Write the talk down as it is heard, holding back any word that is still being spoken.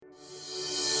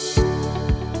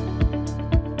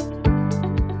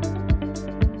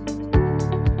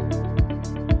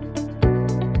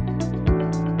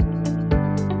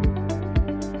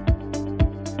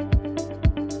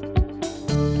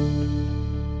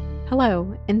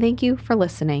Hello, and thank you for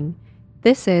listening.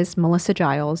 This is Melissa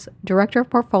Giles, Director of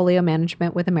Portfolio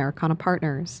Management with Americana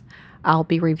Partners. I'll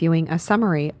be reviewing a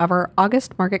summary of our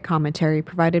August market commentary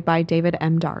provided by David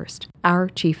M. Darst, our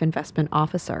Chief Investment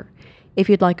Officer. If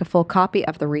you'd like a full copy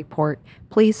of the report,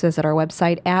 please visit our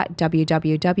website at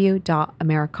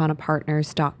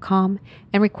www.americanapartners.com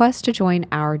and request to join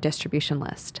our distribution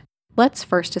list. Let's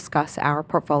first discuss our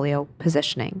portfolio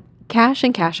positioning. Cash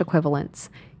and cash equivalents.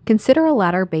 Consider a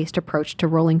ladder-based approach to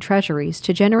rolling treasuries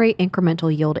to generate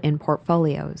incremental yield in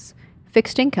portfolios.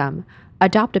 Fixed income.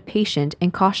 Adopt a patient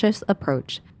and cautious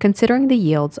approach, considering the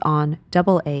yields on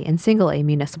AA and A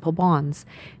municipal bonds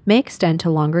may extend to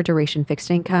longer duration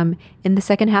fixed income in the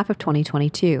second half of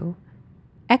 2022.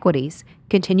 Equities.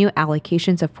 Continue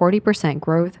allocations of 40%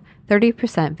 growth,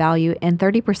 30% value, and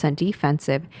 30%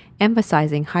 defensive,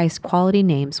 emphasizing highest quality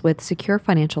names with secure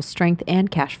financial strength and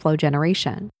cash flow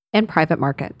generation. And private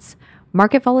markets.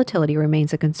 Market volatility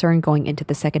remains a concern going into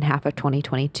the second half of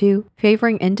 2022,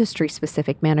 favoring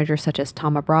industry-specific managers such as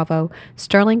Thoma Bravo,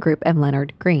 Sterling Group, and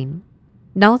Leonard Green.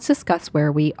 Now let's discuss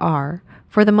where we are.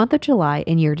 For the month of July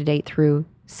and year-to-date through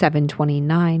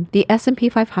 7/29, the S&P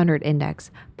 500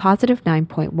 index, positive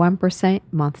 9.1%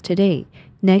 month-to-date,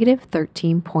 negative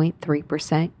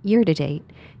 13.3% year-to-date.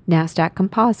 NASDAQ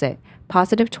Composite,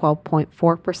 positive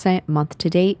 12.4%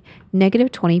 month-to-date,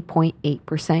 negative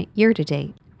 20.8%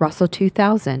 year-to-date. Russell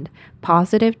 2000,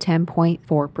 positive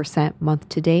 10.4%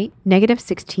 month-to-date, negative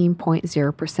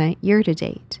 16.0%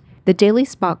 year-to-date. The daily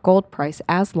spot gold price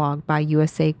as logged by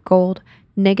USA Gold,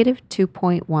 negative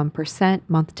 2.1%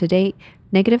 month-to-date,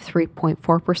 negative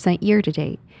 3.4%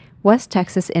 year-to-date. West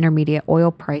Texas Intermediate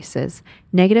oil prices,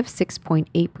 negative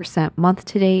 6.8%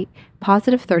 month-to-date,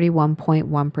 positive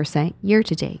 31.1%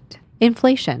 year-to-date.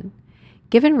 Inflation.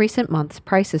 Given recent months'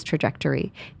 prices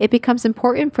trajectory, it becomes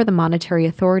important for the monetary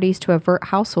authorities to avert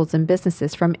households and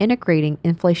businesses from integrating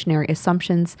inflationary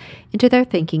assumptions into their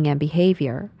thinking and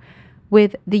behavior.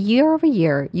 With the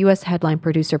year-over-year U.S. headline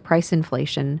producer price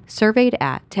inflation surveyed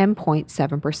at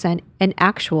 10.7% and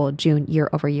actual June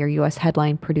year-over-year U.S.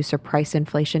 headline producer price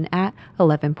inflation at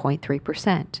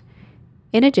 11.3%.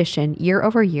 In addition,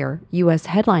 year-over-year U.S.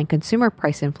 headline consumer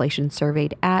price inflation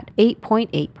surveyed at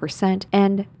 8.8%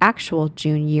 and actual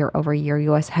June year-over-year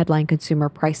U.S. headline consumer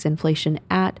price inflation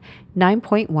at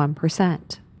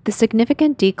 9.1%. The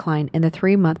significant decline in the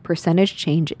 3-month percentage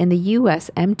change in the U.S.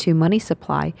 M2 money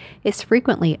supply is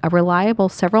frequently a reliable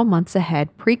several months ahead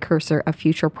precursor of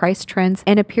future price trends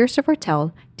and appears to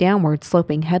foretell downward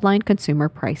sloping headline consumer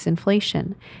price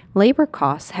inflation. Labor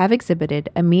costs have exhibited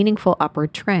a meaningful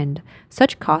upward trend.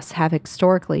 Such costs have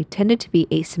historically tended to be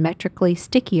asymmetrically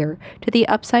stickier to the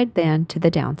upside than to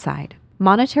the downside.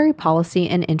 Monetary policy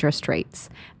and interest rates.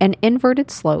 An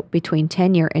inverted slope between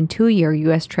 10-year and 2-year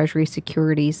U.S. Treasury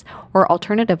securities, or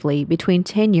alternatively between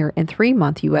 10-year and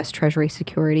 3-month U.S. Treasury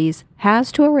securities,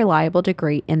 has to a reliable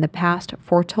degree in the past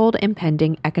foretold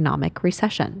impending economic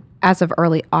recession. As of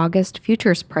early August,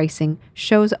 futures pricing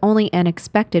shows only an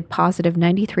expected positive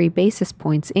 93 basis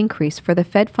points increase for the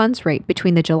Fed funds rate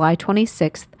between the July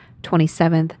 26th,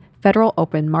 27th Federal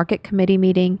Open Market Committee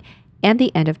meeting and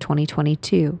the end of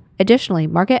 2022. Additionally,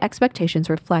 market expectations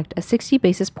reflect a 60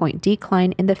 basis point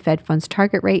decline in the Fed funds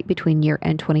target rate between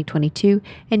year-end 2022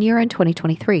 and year-end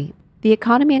 2023. The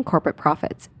economy and corporate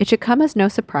profits. It should come as no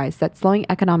surprise that slowing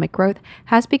economic growth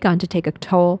has begun to take a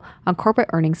toll on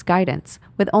corporate earnings guidance,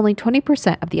 with only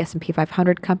 20% of the S&P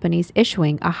 500 companies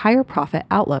issuing a higher profit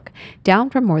outlook,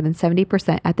 down from more than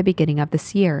 70% at the beginning of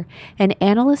this year, and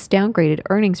analysts downgraded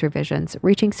earnings revisions,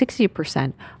 reaching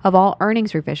 60% of all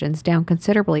earnings revisions, down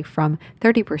considerably from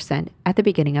 30% at the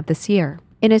beginning of this year.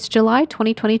 In its July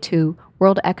 2022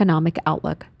 World Economic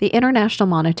Outlook, the International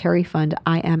Monetary Fund,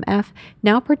 IMF,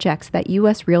 now projects that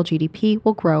U.S. real GDP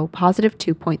will grow positive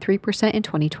 2.3% in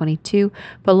 2022,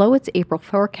 below its April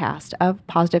forecast of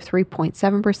positive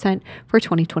 3.7% for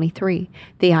 2023.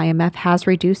 The IMF has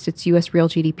reduced its U.S. real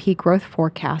GDP growth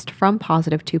forecast from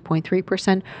positive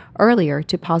 2.3% earlier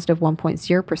to positive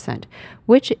 1.0%,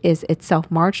 which is itself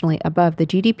marginally above the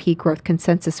GDP growth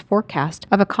consensus forecast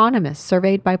of economists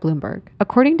surveyed by Bloomberg.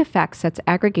 According to FactSet's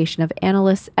aggregation of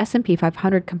analysts' S&P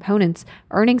 500 components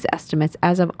earnings estimates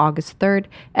as of August 3rd,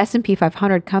 S&P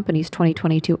 500 companies'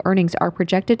 2022 earnings are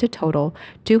projected to total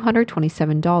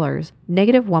 $227,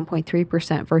 negative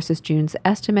 1.3% versus June's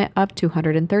estimate of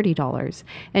 $230,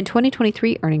 and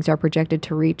 2023 earnings are projected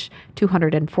to reach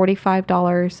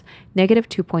 $245, negative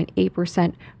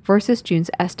 2.8% versus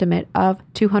June's estimate of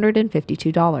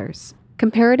 $252.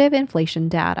 Comparative inflation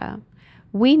data.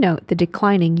 We note the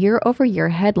declining year-over-year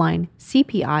headline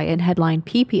CPI and headline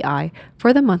PPI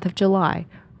for the month of July,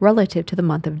 relative to the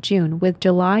month of June, with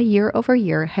July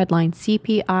year-over-year headline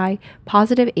CPI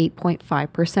positive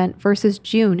 8.5% versus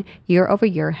June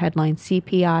year-over-year headline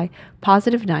CPI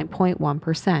positive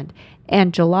 9.1%,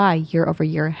 and July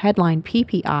year-over-year headline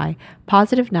PPI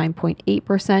positive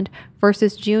 9.8%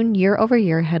 versus June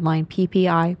year-over-year headline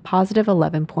PPI positive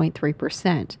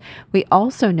 11.3%. We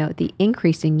also note the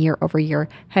increasing year-over-year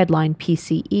headline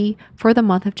PCE for the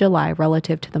month of July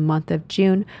relative to the month of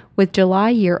June, with July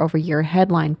year-over-year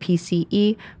headline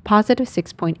PCE positive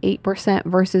 6.8%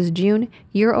 versus June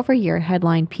year-over-year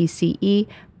headline PCE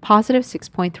positive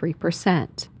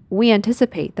 6.3%. We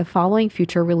anticipate the following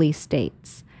future release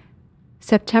dates: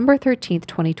 September 13th,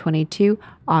 2022,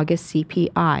 August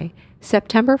CPI,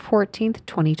 September 14th,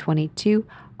 2022,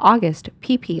 August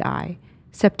PPI,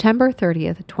 September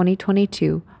 30th,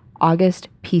 2022, August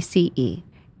PCE.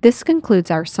 This concludes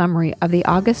our summary of the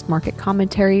August market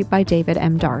commentary by David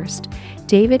M. Darst.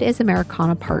 David is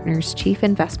Americana Partners' Chief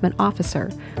Investment Officer.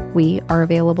 We are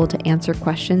available to answer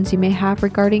questions you may have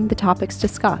regarding the topics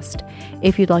discussed.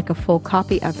 If you'd like a full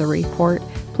copy of the report,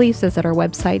 please visit our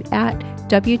website at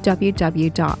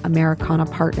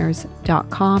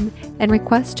www.americanapartners.com and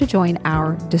request to join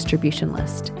our distribution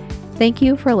list. Thank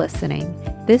you for listening.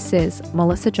 This is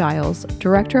Melissa Giles,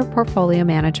 Director of Portfolio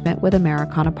Management with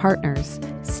Americana Partners.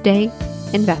 Stay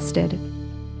invested.